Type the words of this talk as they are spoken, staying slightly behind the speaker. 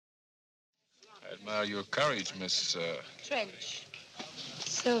I admire your courage, Miss... Trench.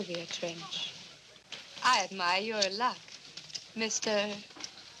 Sylvia Trench. I admire your luck, Mr.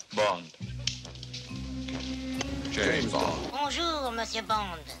 Bond. James Bond. Bonjour, Monsieur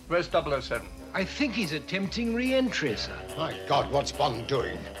Bond. Where's 007? I think he's attempting re-entry, sir. My God, what's Bond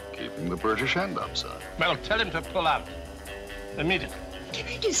doing? Keeping the British hand up, sir. Well, tell him to pull out. Immediately. Can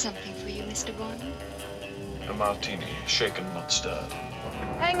I do something for you, Mr. Bond? A martini, shaken, not stirred.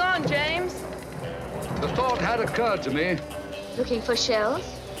 Hang on, James. The thought had occurred to me. Looking for shells?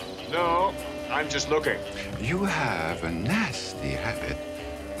 No, I'm just looking. You have a nasty habit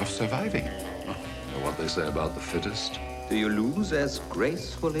of surviving. Know what they say about the fittest? Do you lose as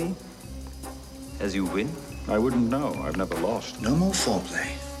gracefully as you win? I wouldn't know. I've never lost. No more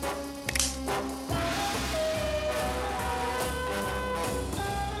foreplay.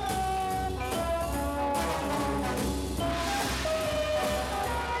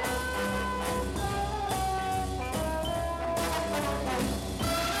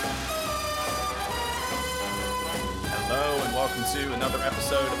 To another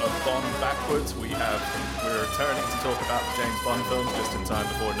episode of Bond Backwards. We're returning to talk about the James Bond films just in time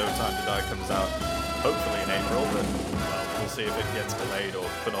before No Time to Die comes out, hopefully in April, but well, we'll see if it gets delayed or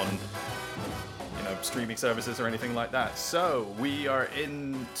put on, streaming services or anything like that. So we are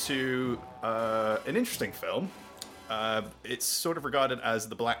into an interesting film. It's sort of regarded as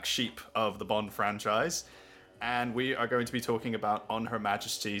the black sheep of the Bond franchise, and we are going to be talking about On Her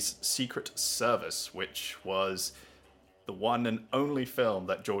Majesty's Secret Service, which was the one and only film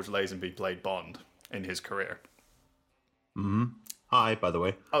that George Lazenby played Bond in his career. Mm-hmm. Hi, by the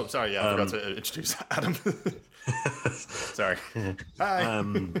way. Oh, sorry, yeah, I forgot to introduce Adam. Sorry. Hi.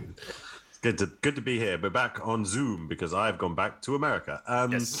 Good to be here. We're back on Zoom because I've gone back to America.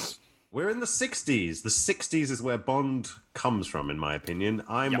 Yes. We're in the 60s. The 60s is where Bond comes from, in my opinion.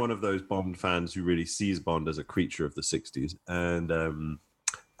 I'm one of those Bond fans who really sees Bond as a creature of the 60s. And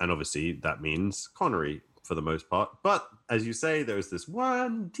obviously that means Connery for the most part. But as you say, there's this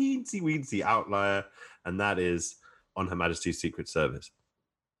one teensy-weensy outlier, and that is On Her Majesty's Secret Service.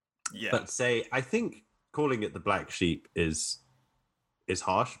 Yeah. But I think calling it the black sheep is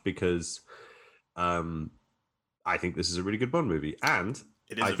harsh because I think this is a really good Bond movie. And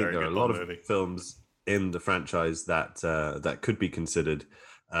I think there are a lot of films in the franchise that could be considered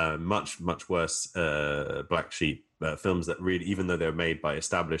much worse black sheep films that really, even though they're made by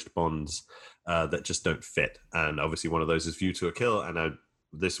established Bonds, that just don't fit. And obviously one of those is View to a Kill. And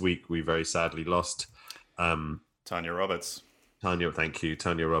this week we very sadly lost Tanya Roberts. Thank you.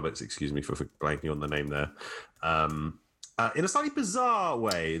 Tanya Roberts, excuse me for blanking on the name there. In a slightly bizarre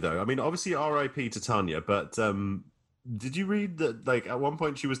way, though. I mean, obviously R.I.P. to Tanya, but did you read that, like, at one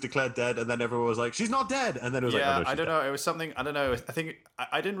point she was declared dead and then everyone was like, she's not dead? And then it was like, oh, no, I don't know. It was something, I don't know. I think,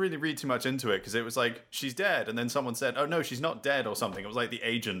 I didn't really read too much into it because it was like, she's dead. And then someone said, oh, no, she's not dead or something. It was like the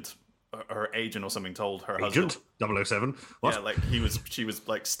agent, her agent or something told her husband. 007? What? Yeah, like she was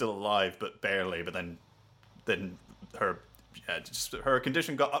like still alive, but barely. But then her... Yeah, just her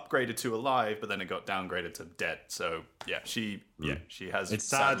condition got upgraded to alive, but then it got downgraded to dead. So yeah, she has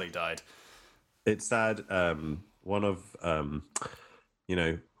sadly died. It's sad. One of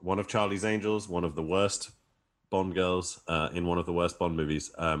Charlie's Angels, one of the worst Bond girls in one of the worst Bond movies.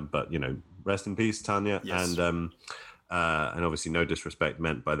 But rest in peace, Tanya. Yes. And obviously no disrespect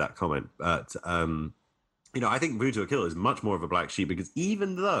meant by that comment, but. I think View to a Kill is much more of a black sheep because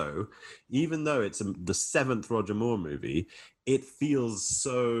even though it's the seventh Roger Moore movie, it feels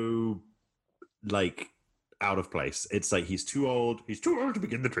so like out of place. It's like he's too old to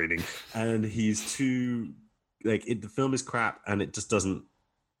begin the training, and he's too like the film is crap, and it just doesn't.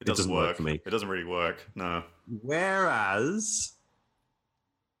 It doesn't work for me. It doesn't really work. No. Whereas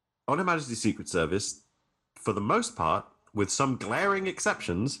On Her Majesty's Secret Service, for the most part, with some glaring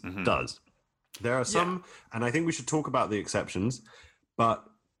exceptions, does. There are some, and I think we should talk about the exceptions, but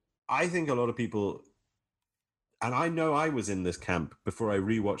I think a lot of people, and I know I was in this camp before I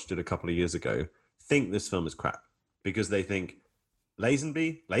rewatched it a couple of years ago, think this film is crap because they think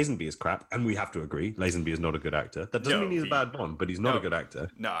Lazenby is crap, and we have to agree, Lazenby is not a good actor. That doesn't mean he's a bad Bond, but he's not a good actor.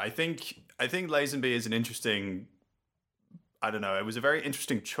 No, I think Lazenby is an interesting, I don't know, it was a very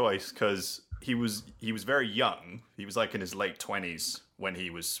interesting choice because he was very young. He was like in his late 20s when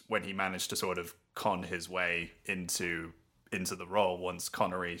he managed to sort of con his way into the role once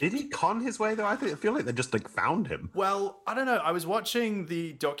Connery. Did he con his way though? I feel like they just like found him. Well, I don't know. I was watching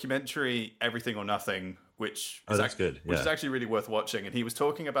the documentary Everything or Nothing, which is actually really worth watching. And he was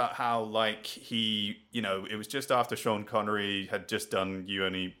talking about how like it was just after Sean Connery had just done You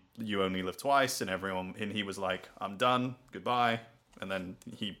Only Live Twice, and he was like, I'm done, goodbye. and then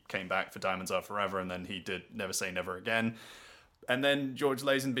he came back for Diamonds Are Forever, and then he did Never Say Never Again. And then George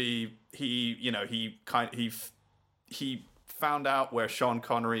Lazenby, he found out where Sean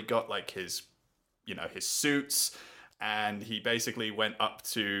Connery got like his suits, and he basically went up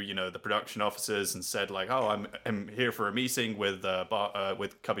to the production officers and said like, oh, I'm here for a meeting with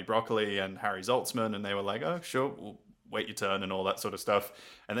Cubby Broccoli and Harry Zaltzman, and they were like, oh sure, we'll wait your turn and all that sort of stuff.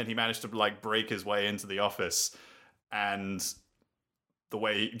 And then he managed to like break his way into the office, and the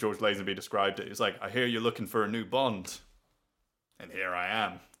way George Lazenby described it is like, I hear you're looking for a new Bond, and here I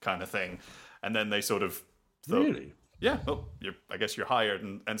am, kind of thing. And then they sort of thought, really. Yeah, well, I guess you're hired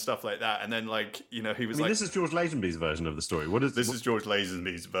and stuff like that. And then, like, he was like... this is George Lazenby's version of the story. This is George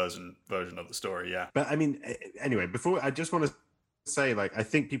Lazenby's version of the story, yeah. But, I mean, anyway, before... I just want to say, like, I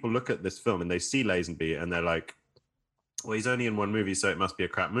think people look at this film and they see Lazenby and they're like, well, he's only in one movie, so it must be a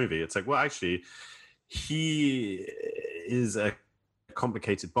crap movie. It's like, well, actually, he is a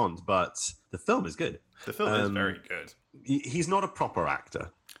complicated Bond, but the film is good. The film is very good. He's not a proper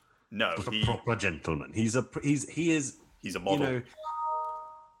actor. No, a proper gentleman. He's a model.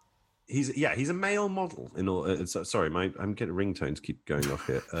 He's a male model. In all, sorry, I'm getting ringtones keep going off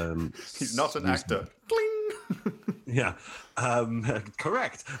here. He's not an actor. Cling. Yeah,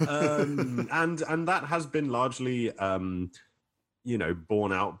 correct. And that has been largely, borne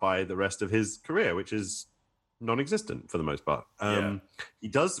out by the rest of his career, which is non-existent for the most part. He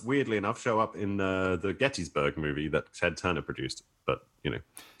does, weirdly enough, show up in the Gettysburg movie that Ted Turner produced, but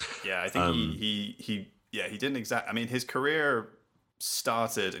yeah, I think he didn't exactly. I mean, his career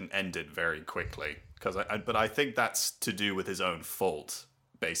started and ended very quickly but I think that's to do with his own fault,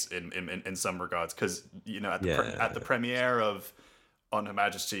 based in some regards, because at the premiere of On Her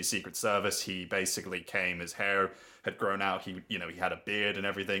Majesty's Secret Service, he basically came. His hair had grown out. He had a beard and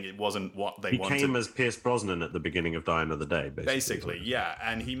everything. It wasn't what they wanted. He came as Pierce Brosnan at the beginning of Die Another Day, basically. Yeah.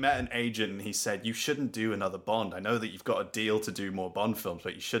 And he met an agent and he said, you shouldn't do another Bond. I know that you've got a deal to do more Bond films,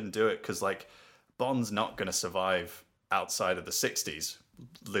 but you shouldn't do it because, like, Bond's not going to survive outside of the 60s.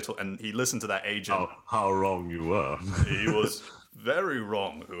 And he listened to that agent. How wrong you were. He was very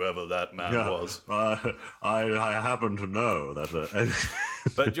wrong, whoever that man was. I happen to know that.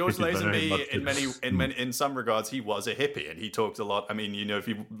 But George Lazenby, in some regards, he was a hippie, and he talked a lot. I mean, if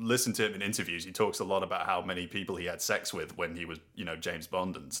you listen to him in interviews, he talks a lot about how many people he had sex with when he was, James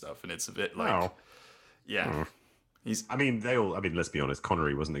Bond and stuff. And it's a bit like, let's be honest.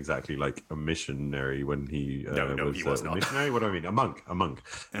 Connery wasn't exactly like a missionary when he he was not. Missionary? What do I mean? A monk.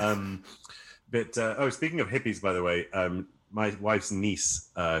 But speaking of hippies, by the way, my wife's niece,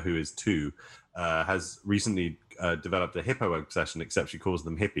 who is 2, has recently developed a hippo obsession, except she calls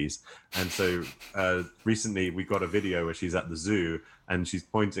them hippies. And so recently we got a video where she's at the zoo and she's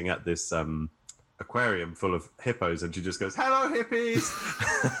pointing at this aquarium full of hippos, and she just goes, "Hello,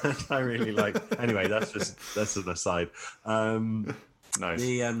 hippies!" I really like. Anyway, that's an aside. Nice.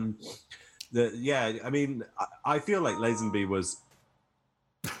 I mean, I feel like Lazenby was.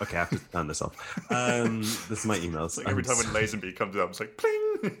 Okay, I have to turn this off. This is my emails. Like every time when Lazenby comes up, it's like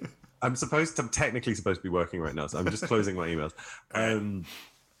pling. I'm technically supposed to be working right now, so I'm just closing my emails.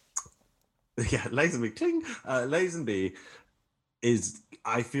 Lazenby, cling. Lazenby is,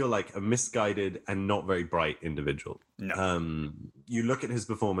 I feel like, a misguided and not very bright individual. No. You look at his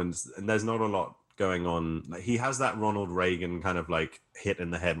performance, and there's not a lot going on. Like, he has that Ronald Reagan kind of like hit in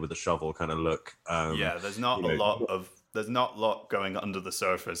the head with a shovel kind of look. There's not a lot going under the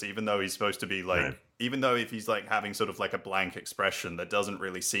surface, even though he's supposed to be like, even though if he's like having sort of like a blank expression, there doesn't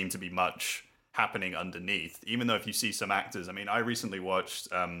really seem to be much happening underneath. Even though if you see some actors, I mean, I recently watched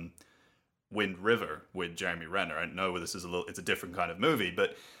Wind River with Jeremy Renner. I know this is it's a different kind of movie,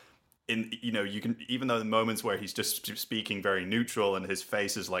 but you can, even though the moments where he's just speaking very neutral and his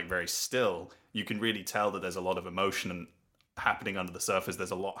face is like very still, you can really tell that there's a lot of emotion happening under the surface.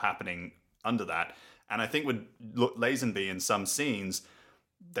 There's a lot happening under that. And I think with Lazenby in some scenes,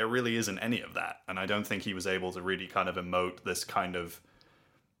 there really isn't any of that. And I don't think he was able to really kind of emote this kind of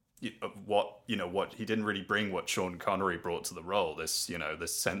what he didn't really bring what Sean Connery brought to the role. This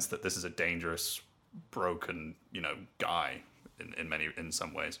sense that this is a dangerous, broken, guy in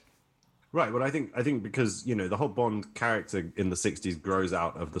some ways. Right. Well, I think because, the whole Bond character in the 60s grows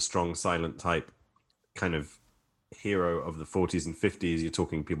out of the strong, silent type kind of hero of the 40s and 50s. You're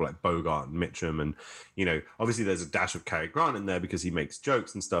talking people like Bogart and Mitchum, and obviously there's a dash of Cary Grant in there because he makes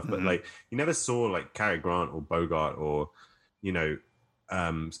jokes and stuff, but like you never saw like Cary Grant or Bogart or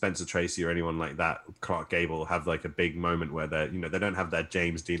Spencer Tracy or anyone like that, Clark Gable, have like a big moment where they're they don't have that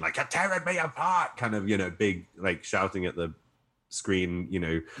James Dean like, "You're tearing me apart" kind of big like shouting at the screen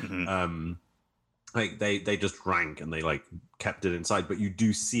like they just drank and they like kept it inside, but you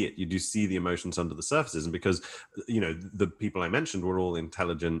do see it, you do see the emotions under the surfaces. And because the people I mentioned were all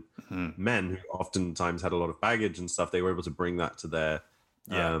intelligent men who oftentimes had a lot of baggage and stuff, they were able to bring that to their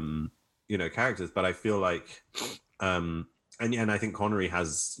characters. But I feel like and I think Connery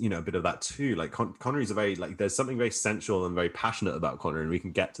has a bit of that too. Like Connery's a very like there's something very sensual and very passionate about Connery, and we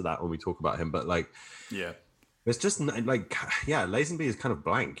can get to that when we talk about him. But like it's just like Lazenby is kind of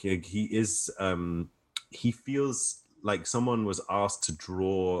blank. He is he feels like someone was asked to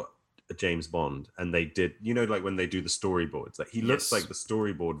draw a James Bond, and they did. Like when they do the storyboards, like he looks like the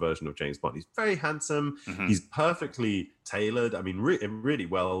storyboard version of James Bond. He's very handsome. He's perfectly tailored. I mean, really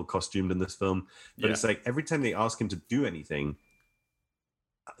well costumed in this film. But it's like every time they ask him to do anything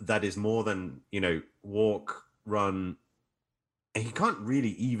that is more than walk, run, and he can't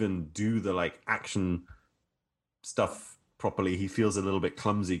really even do the like action stuff properly. He feels a little bit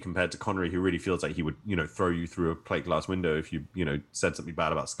clumsy compared to Connery, who really feels like he would throw you through a plate glass window if you said something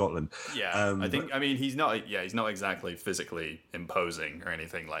bad about Scotland. He's not exactly physically imposing or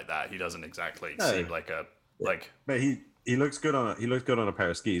anything like that. He doesn't exactly seem like a but he looks good on a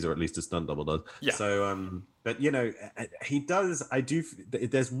pair of skis, or at least a stunt double does. So but he does.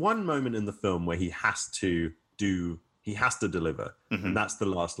 There's one moment in the film where he has to deliver, and that's the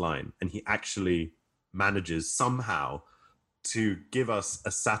last line, and he actually manages somehow to give us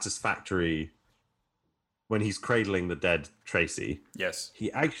a satisfactory, when he's cradling the dead Tracy. Yes.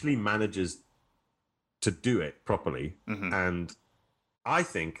 He actually manages to do it properly. And I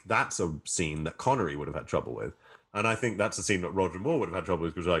think that's a scene that Connery would have had trouble with. And I think that's a scene that Roger Moore would have had trouble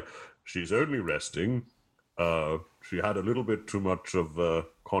with, because like, she's only resting. She had a little bit too much of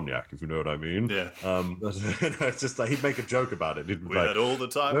cognac, if you know what I mean. Yeah. It's just like, he'd make a joke about it. We had all the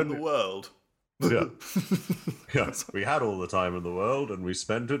time in the world. Yeah. We had all the time in the world, and we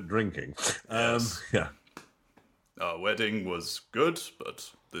spent it drinking. Yes. Our wedding was good, but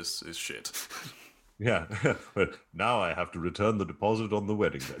this is shit. Yeah, but now I have to return the deposit on the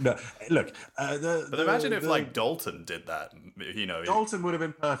wedding day. No, look. But imagine if like Dalton did that. Dalton would have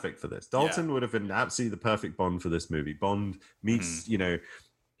been perfect for this. Dalton would have been absolutely the perfect Bond for this movie. Bond meets,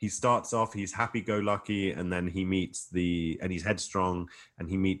 he starts off, he's happy-go-lucky, and then he meets and he's headstrong, and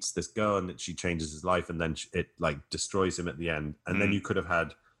he meets this girl, and she changes his life, and then it like destroys him at the end. And then you could have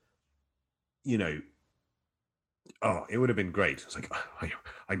had, it would have been great. It's like,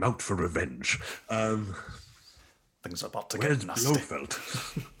 I'm out for revenge. Things are about to get nasty. Blofeld?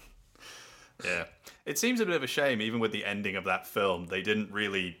 Yeah. It seems a bit of a shame, even with the ending of that film, they didn't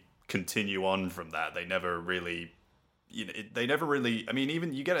really continue on from that. They never really... I mean,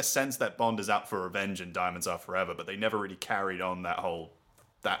 even you get a sense that Bond is out for revenge and Diamonds Are Forever, but they never really carried on that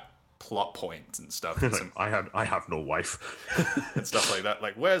plot point and stuff. Like, I have no wife. And stuff like that.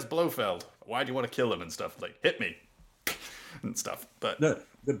 Like, where's Blofeld? Why do you want to kill him and stuff? Like, hit me. And stuff. But no,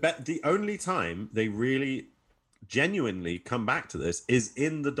 the only time they really genuinely come back to this is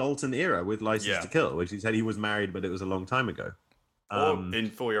in the Dalton era with License to Kill, which he said he was married, but it was a long time ago. Or in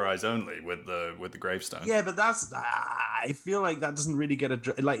For Your Eyes Only with the gravestone. Yeah, but that's I feel like that doesn't really get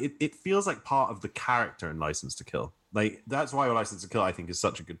it feels like part of the character in License to Kill. Like that's why License to Kill I think is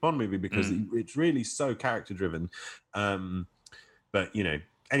such a good Bond movie, because it's really so character driven. But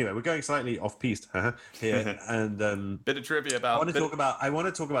anyway, we're going slightly off piste here, and bit of trivia about. I want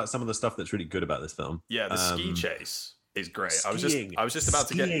to talk about some of the stuff that's really good about this film. Yeah, the ski chase is great. Skiing, I was just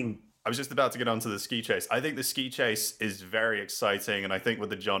about to get onto the ski chase. I think the ski chase is very exciting, and I think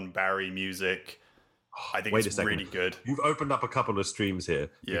with the John Barry music, I think it's really good. You've opened up a couple of streams here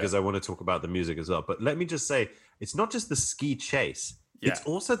because I want to talk about the music as well. But let me just say, it's not just the ski chase; it's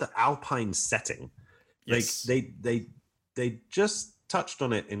also the Alpine setting. Yes. Like they just touched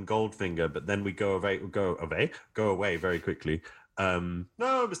on it in Goldfinger, but then we go away very quickly. No,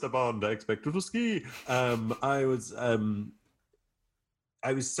 Mr. Bond, I expect you to ski. I was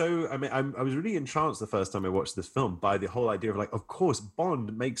really entranced the first time I watched this film by the whole idea of like, of course,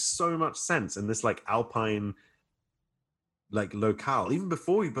 Bond makes so much sense in this like Alpine like locale, even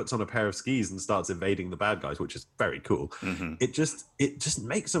before he puts on a pair of skis and starts evading the bad guys, which is very cool. It just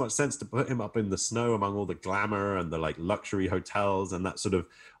makes so much sense to put him up in the snow among all the glamour and the like luxury hotels and that sort of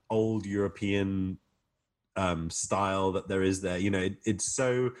old European style that there is there. It's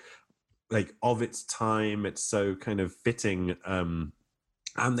so like of its time. It's so kind of fitting.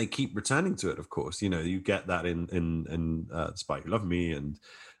 And they keep returning to it, of course. You get that in Spy Who Loved Me, and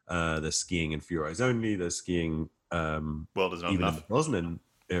there's skiing in For Your Eyes Only. There's skiing World Is Not even Enough. in the Brosnan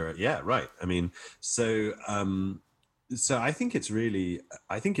era. Yeah, right. I mean, so I think it's really,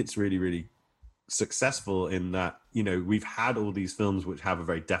 really successful in that, we've had all these films which have a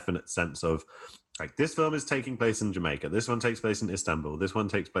very definite sense of like this film is taking place in Jamaica, this one takes place in Istanbul, this one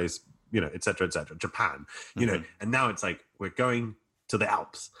takes place, et cetera, Japan, and now it's like we're going to the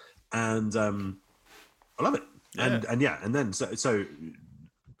Alps, and I love it. Yeah. And then so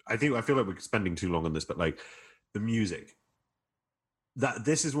I feel like we're spending too long on this, but like the music, that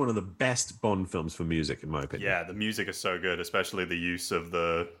this is one of the best Bond films for music, in my opinion. Yeah, the music is so good, especially the use of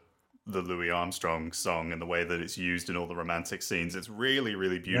the Louis Armstrong song and the way that it's used in all the romantic scenes. It's really,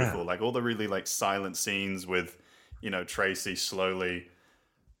 really beautiful. Yeah. Like all the really like silent scenes with, Tracy slowly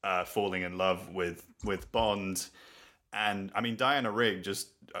falling in love with Bond. And I mean, Diana Rigg just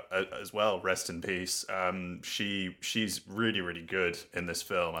as well, rest in peace. She's really, really good in this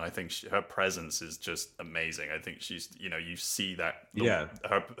film, and I think her presence is just amazing. I think she's, you see that,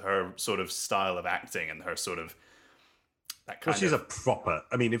 her sort of style of acting and her sort of that kind. Well, she's a proper.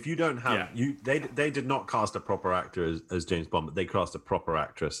 I mean, if you don't have they did not cast a proper actor as James Bond, but they cast a proper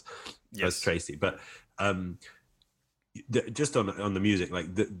actress as Tracy. But just on the music,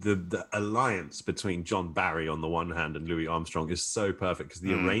 like the alliance between John Barry on the one hand and Louis Armstrong is so perfect, because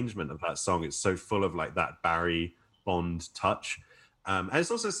the arrangement of that song is so full of like that Barry Bond touch, and it's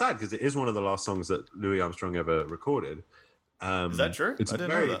also sad because it is one of the last songs that Louis Armstrong ever recorded. Is that true? It's a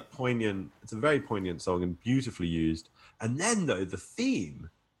very poignant. It's a very poignant song and beautifully used. And then though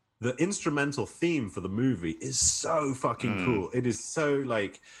the instrumental theme for the movie is so fucking cool. It is so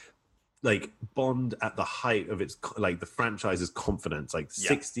like Bond at the height of its, like the franchise's confidence, like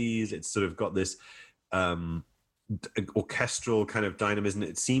 60s. It's sort of got this orchestral kind of dynamism.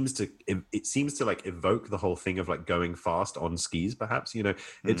 It seems to like evoke the whole thing of like going fast on skis, perhaps.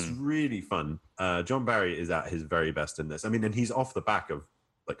 It's really fun. John Barry is at his very best in this. I mean, and he's off the back of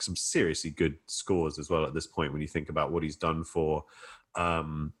like some seriously good scores as well at this point. When you think about what he's done for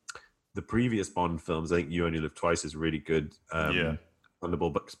the previous Bond films, I think You Only Live Twice is really good.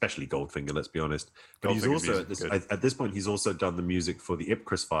 Thunderball, but especially Goldfinger, let's be honest. But he's also at this point he's also done the music for the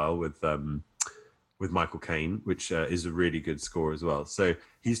Ipcress File with Michael Caine, which is a really good score as well. So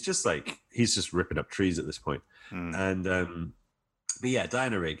he's just ripping up trees at this point. And but yeah,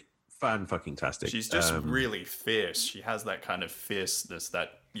 Diana Rigg, fan-fucking-tastic. She's just really fierce. She has that kind of fierceness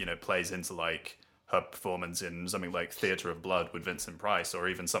that plays into like her performance in something like Theatre of Blood with Vincent Price, or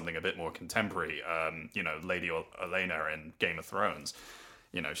even something a bit more contemporary, Lady Olenna in Game of Thrones.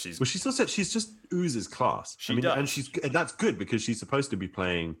 She's just oozes class. Does. And that's good, because she's supposed to be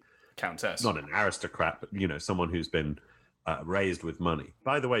playing Countess, not an aristocrat, but someone who's been raised with money.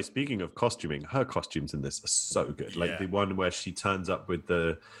 By the way, speaking of costuming, her costumes in this are so good. Like the one where she turns up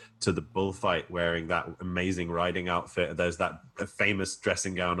to the bullfight wearing that amazing riding outfit. There's that famous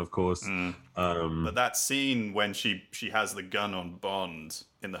dressing gown, of course. But that scene when she has the gun on Bond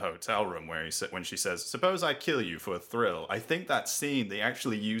in the hotel room, when she says, "Suppose I kill you for a thrill," I think that scene, they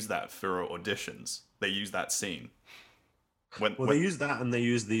actually use that for auditions. They use that scene. They use that, and they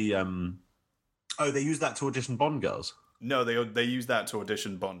use the they use that to audition Bond girls. No, they use that to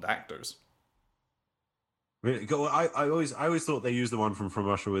audition Bond actors. Really? I always thought they used the one from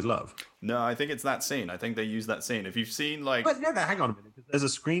Russia with Love. No, I think it's that scene. I think they use that scene. If you've seen like, but no, hang on a minute. There's a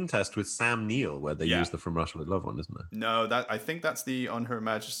screen test with Sam Neill where they use the From Russia with Love one, isn't there? No, I think that's the On Her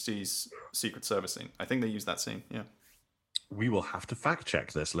Majesty's Secret Service scene. I think they use that scene. Yeah. We will have to fact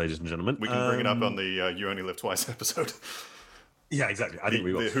check this, ladies and gentlemen. We can bring it up on the You Only Live Twice episode. Yeah, exactly. I think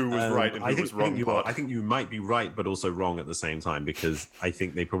we will. Who was right and who was wrong. I think you might be right, but also wrong at the same time, because I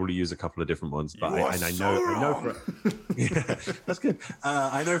think they probably use a couple of different ones. But I know yeah, that's good.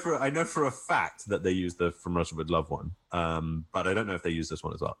 I know for a fact that they use the From Russia with Love one, but I don't know if they use this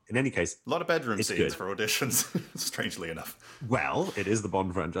one as well. In any case, a lot of bedroom scenes for auditions. Strangely enough. Well, it is the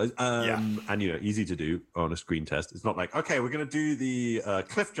Bond franchise, and easy to do on a screen test. It's not like, okay, we're going to do the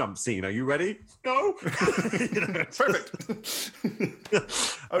cliff jump scene. Are you ready? Go. Perfect.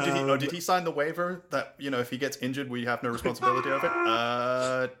 Did he sign the waiver that if he gets injured we have no responsibility of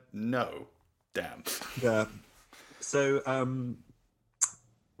it? No. Damn. Yeah. So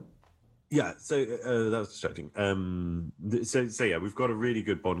that was distracting. So yeah, we've got a really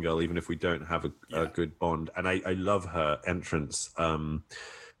good Bond girl, even if we don't have a good Bond, and I love her entrance.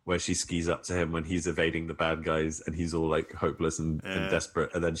 Where she skis up to him when he's evading the bad guys and he's all like hopeless and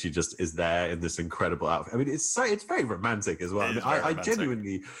desperate, and then she just is there in this incredible outfit. I mean, it's very romantic as well. I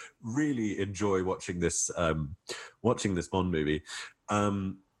genuinely really enjoy watching this Bond movie.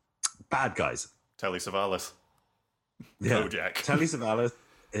 Bad guys. Telly Savalas. Yeah. Bojack. Telly Savalas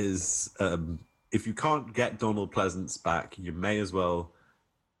is if you can't get Donald Pleasance back, you may as well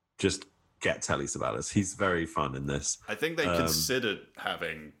just get Telly Savalas. He's very fun in this. I think they considered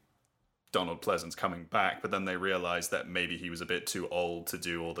having Donald Pleasance coming back, but then they realized that maybe he was a bit too old to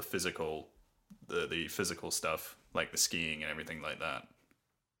do all the physical the physical stuff, like the skiing and everything like that.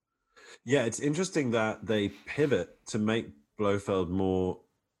 Yeah, it's interesting that they pivot to make Blofeld more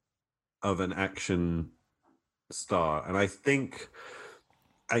of an action star, and I think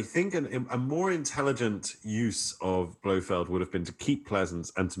a more intelligent use of Blofeld would have been to keep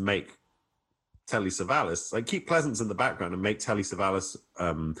Pleasance and to make Telly Savalas, like keep Pleasance in the background and make Telly Savalas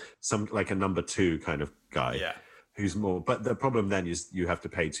some like a number 2 kind of guy, who's more. But the problem then is you have to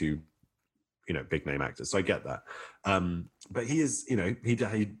pay to, big name actors. So I get that. But he is, he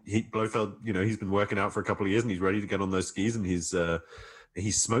Blofeld, he's been working out for a couple of years and he's ready to get on those skis, and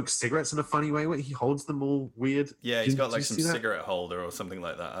he smokes cigarettes in a funny way where he holds them all weird. Yeah, he's got like some cigarette holder or something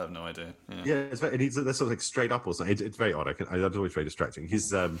like that. I have no idea. Yeah, it's very, and he's sort of like straight up or something. It's very odd. It's always very distracting.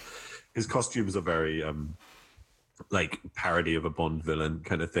 His costumes are very like parody of a Bond villain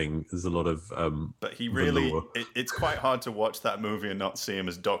kind of thing. There's a lot of but he really it's quite hard to watch that movie and not see him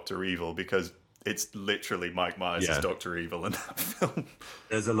as Dr. Evil, because it's literally Mike Myers as Dr. Evil in that film.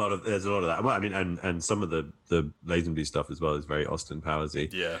 There's a lot of that. Well, I mean, and some of the Lazenby stuff as well is very Austin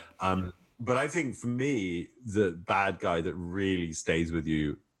Powersy. Yeah. But I think for me, the bad guy that really stays with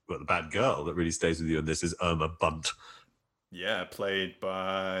you, well, the bad girl that really stays with you in this is Irma Bunt. Yeah, played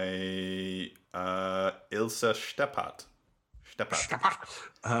by Ilse Steppert.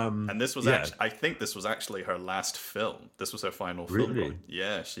 And this was I think this was actually her last film. This was her final film. Really?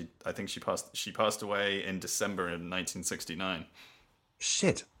 Yeah, I think she passed away in December in 1969.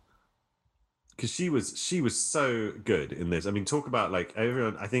 Shit. Because she was so good in this. I mean, talk about like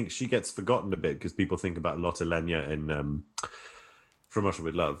everyone. I think she gets forgotten a bit because people think about Lotte Lenya in From Russia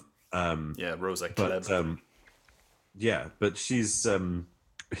with Love. Rosa Klebb. But she's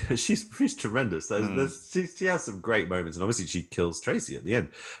tremendous. She has some great moments, and obviously she kills Tracy at the end.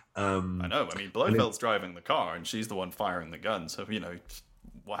 I know. I mean, Blofeld's driving the car, and she's the one firing the gun. So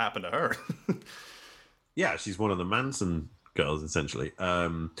what happened to her? Yeah, she's one of the Manson girls, essentially.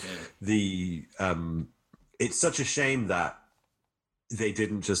 It's such a shame that they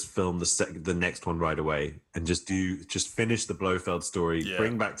didn't just film the next one right away and just finish the Blofeld story,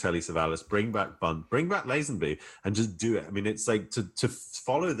 bring back Telly Savalas, bring back Bunt, bring back Lazenby, and just do it. I mean, it's like to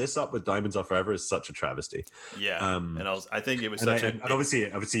follow this up with Diamonds Are Forever is such a travesty. Yeah, I think it was and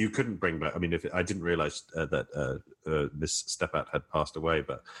obviously you couldn't bring back. I mean, I didn't realize that Miss Steppert had passed away,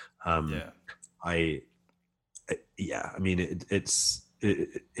 but I mean,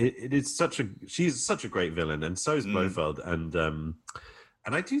 she's such a great villain, and so is Blofeld,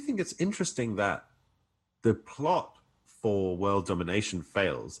 and I do think it's interesting that the plot for world domination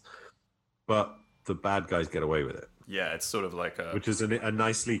fails, but the bad guys get away with it. Yeah, it's sort of like which is a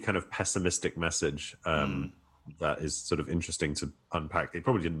nicely kind of pessimistic message that is sort of interesting to unpack. They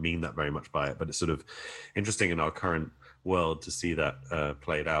probably didn't mean that very much by it, but it's sort of interesting in our current world to see that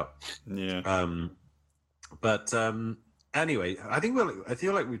played out. Yeah. Anyway, I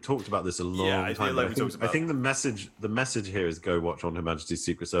feel like we've talked about this a long time. I think the message here is go watch On Her Majesty's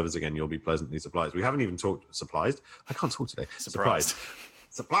Secret Service again. You'll be pleasantly surprised. We haven't even talked surprised. I can't talk today. Surprised.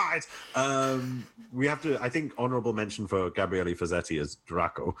 We have to. I think honorable mention for Gabriele Fazzetti as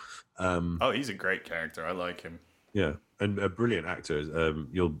Draco. He's a great character. I like him. Yeah, and a brilliant actor.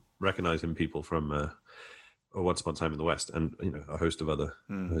 You'll recognize him, people from Once Upon a Time in the West, and a host of other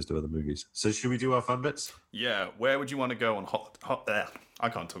movies. So should we do our fun bits? Yeah. Where would you want to go on I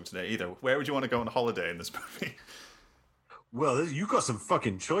can't talk today either. Where would you want to go on holiday in this movie? Well, you got some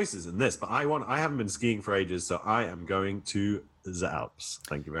fucking choices in this, but I haven't been skiing for ages, so I am going to the Alps.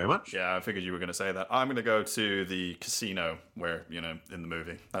 Thank you very much. Yeah, I figured you were going to say that. I'm going to go to the casino where in the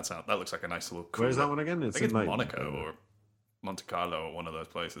movie. That looks like a nice little. Cool. Where's that one again? I think it's Monaco or Monte Carlo or one of those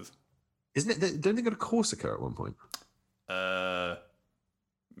places. Isn't it? Don't they go to Corsica at one point?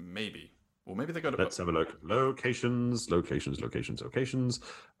 Maybe. Well, maybe they go to. Let's have a look. Locations. Well,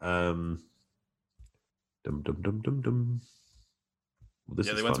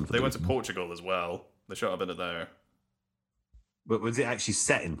 they went to Portugal as well. They shot a bit of there. But was it actually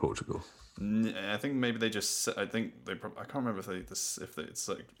set in Portugal? I think maybe they just. I think they. I can't remember if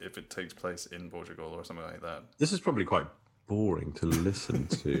it takes place in Portugal or something like that. This is probably quite boring to listen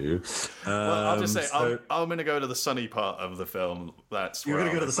to. Well, I'll just say I'm going to go to the sunny part of the film. You're going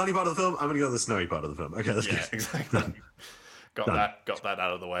to go to the sunny part of the film. I'm going to go to the snowy part of the film. Okay, that's good. Exactly. Got that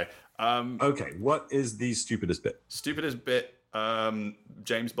out of the way. Okay, what is the stupidest bit? Stupidest bit.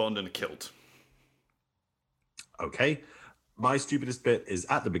 James Bond in a kilt. Okay, my stupidest bit is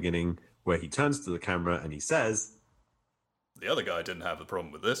at the beginning where he turns to the camera and he says, "The other guy didn't have a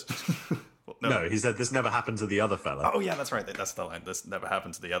problem with this." No, he said this never happened to the other fella. Oh yeah, that's right. That's the line. This never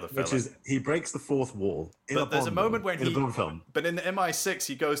happened to the other fella. Which is, he breaks the fourth wall. But there's a moment when in a Bond film. But in the MI6,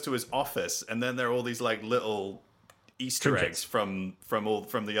 he goes to his office, and then there are all these like little Easter eggs from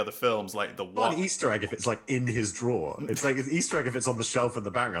the other films, like the Not an Easter egg if it's like in his drawer. It's like an Easter egg if it's on the shelf in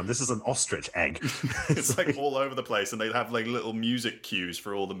the background. This is an ostrich egg. It's like all over the place, and they have like little music cues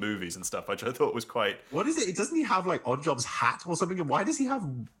for all the movies and stuff, which I thought was quite. What is it? Doesn't he have like Oddjob's hat or something? And why does he have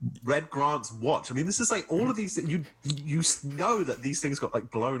Red Grant's watch? I mean, this is like all of these. You know that these things got like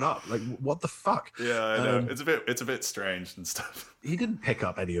blown up. Like what the fuck? Yeah, I know. It's a bit strange and stuff. He didn't pick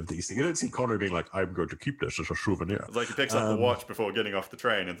up any of these things. You don't see Connery being like, "I'm going to keep this as a souvenir." It's like he picks up the watch before getting off the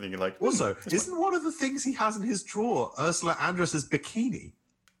train and thinking like. Also, isn't one of the things he has in his drawer Ursula Andress's bikini?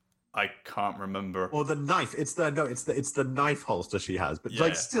 I can't remember. Or the knife. It's the knife holster she has. But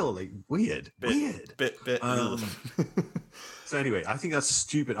like still like weird. Bit. So anyway, I think that's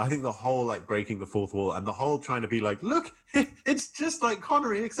stupid. I think the whole like breaking the fourth wall and the whole trying to be like, look, it's just like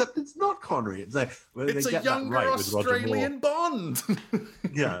Connery, except it's not Connery. It's like it's a younger Australian Bond.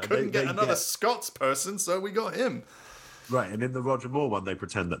 Yeah, couldn't get another Scots person, so we got him. Right, and in the Roger Moore one, they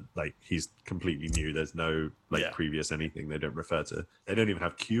pretend that like he's completely new. There's no previous anything. They don't refer to. They don't even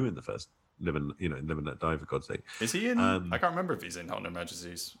have Q in the first Live and Let Die, for God's sake. Is he in? I can't remember if he's in Her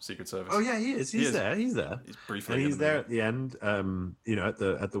Majesty's Secret Service. Oh yeah, he is. He's there. He's briefly. And he's there at the end. At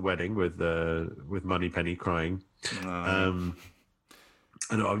the wedding with Moneypenny crying. And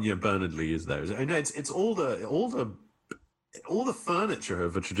Bernard Lee is there. I know it's all the furniture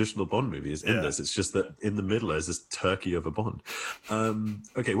of a traditional Bond movie is in this. It's just that in the middle is this turkey of a Bond.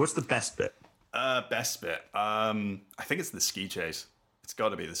 Okay, what's the best bit? Best bit. I think it's the ski chase. It's got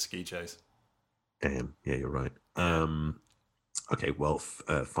to be the ski chase. Damn. Yeah, you're right. Okay, well,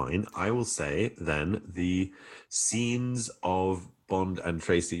 fine. I will say then the scenes of Bond and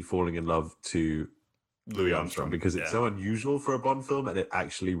Tracy falling in love to Louis Armstrong, because it's so unusual for a Bond film, and it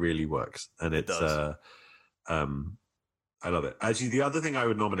actually really works. And it does. I love it. Actually, the other thing I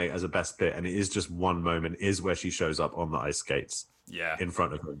would nominate as a best bit, and it is just one moment, is where she shows up on the ice skates. Yeah. In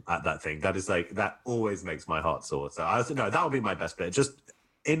front of him at that thing. That is like, that always makes my heart sore. So I think, no, that would be my best bit. Just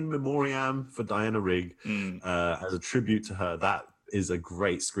in memoriam for Diana Rigg, as a tribute to her. That is a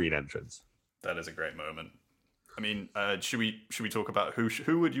great screen entrance. That is a great moment. I mean, should we talk about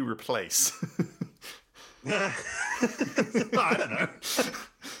who would you replace? I don't know.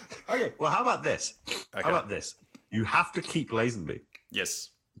 Okay, well, how about this? Okay. How about this? You have to keep Lazenby. Yes.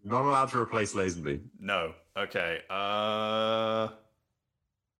 You're not allowed to replace Lazenby. No. Okay.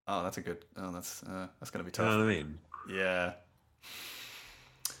 That's a good. Oh, that's gonna be tough. You know what I mean? Yeah.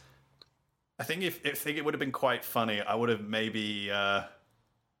 I think if it would have been quite funny, I would have maybe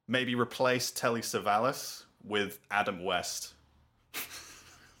replaced Telly Savalas with Adam West.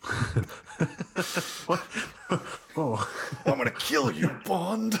 What? Oh, I'm gonna kill you,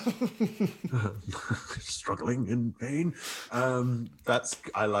 Bond. Struggling in pain.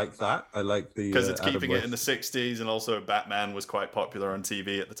 I like that. I like the because it's keeping it in the 60s, and also Batman was quite popular on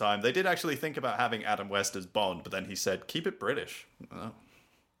TV at the time. They did actually think about having Adam West as Bond, but then he said, "Keep it British."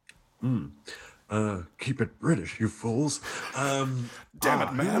 Keep it British, you fools. Damn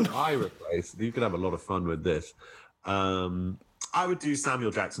it, man. I replace. You could have a lot of fun with this. I would do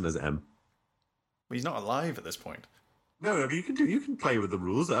Samuel Jackson as M. Well, he's not alive at this point. No, you can play with the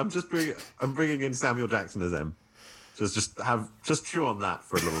rules. I'm bringing in Samuel Jackson as M. Just chew on that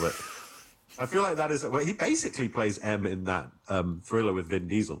for a little bit. I feel like that is he basically plays M in that thriller with Vin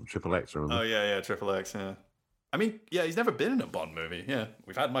Diesel, Triple X. Remember? Oh yeah, Triple X. Yeah. I mean, yeah, he's never been in a Bond movie. Yeah,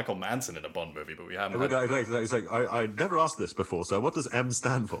 we've had Michael Manson in a Bond movie, but we haven't. It's like I never asked this before. So what does M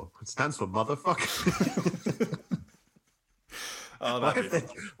stand for? It stands for motherfucker.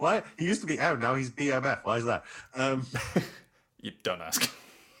 Why? He used to be M, now he's BMF. Why is that? You don't ask.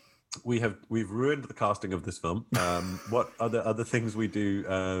 We've ruined the casting of this film. What other things we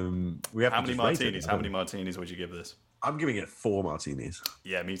do? We have How many martinis? How many martinis would you give this? I'm giving it 4 martinis.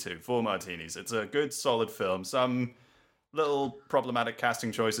 Yeah, me too. 4 martinis. It's a good, solid film. Some little problematic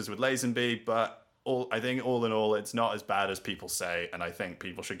casting choices with Lazenby, but I think all in all, it's not as bad as people say, and I think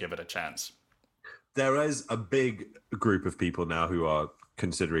people should give it a chance. There is a big group of people now who are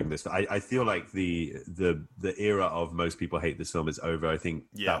considering this. I feel like the era of most people hate this film is over. I think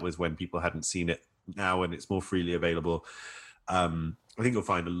that was when people hadn't seen it. Now, when it's more freely available, I think you'll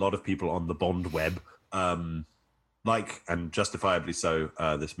find a lot of people on the Bond web like, and justifiably so,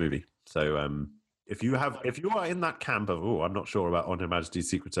 this movie. So if you are in that camp of I'm not sure about On Her Majesty's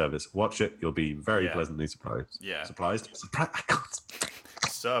Secret Service, watch it. You'll be very pleasantly surprised. Yeah, surprised. I can't.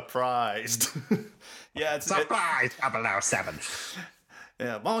 Surprised. Yeah, it's surprised. 007.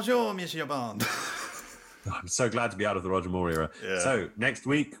 Yeah, bonjour, Monsieur Bond. I'm so glad to be out of the Roger Moore era. Yeah. So next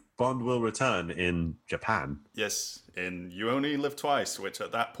week, Bond will return in Japan. Yes, in You Only Live Twice, which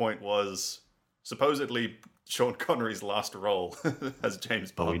at that point was supposedly Sean Connery's last role as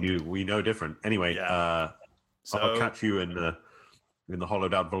James Bond. Oh, we know different. Anyway, So- I'll catch you in the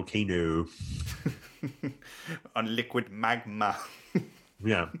hollowed out volcano. On liquid magma.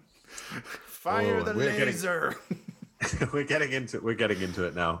 Yeah. Fire the laser. We're getting into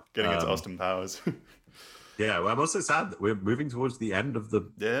it now. Getting into Austin Powers. Yeah, well, I'm also sad that we're moving towards the end of the.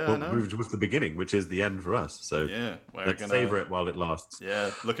 I know. Moving towards the beginning, which is the end for us. So let's savor it while it lasts. Yeah,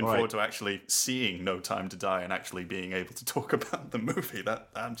 looking forward to actually seeing No Time to Die and actually being able to talk about the movie. That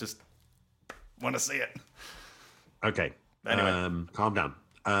I'm just want to see it. Okay. Anyway, calm down.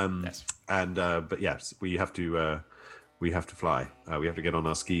 Yes. And but yes, we have to fly. We have to get on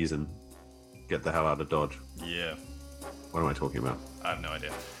our skis and get the hell out of Dodge. Yeah. What am I talking about? I have no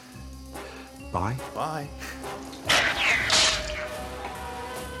idea. Bye. Bye.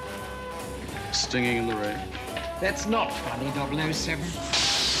 Stinging in the rain. That's not funny, 007.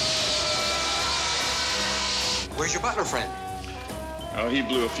 Where's your butler friend? Oh, he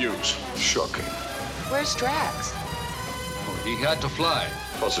blew a fuse. Shocking. Where's Drax? Oh, he had to fly.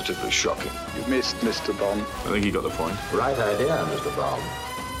 Positively shocking. You missed, Mr. Bond. I think he got the point. Right idea, Mr. Bond.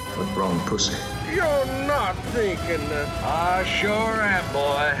 But wrong pussy. You're not thinking that. I sure am,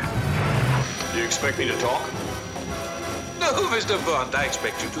 boy. Do you expect me to talk? No, Mr. Bond, I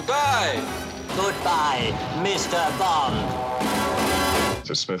expect you to die. Goodbye, Mr. Bond. It's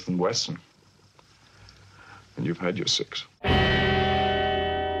a Smith & Wesson. And you've had your 6.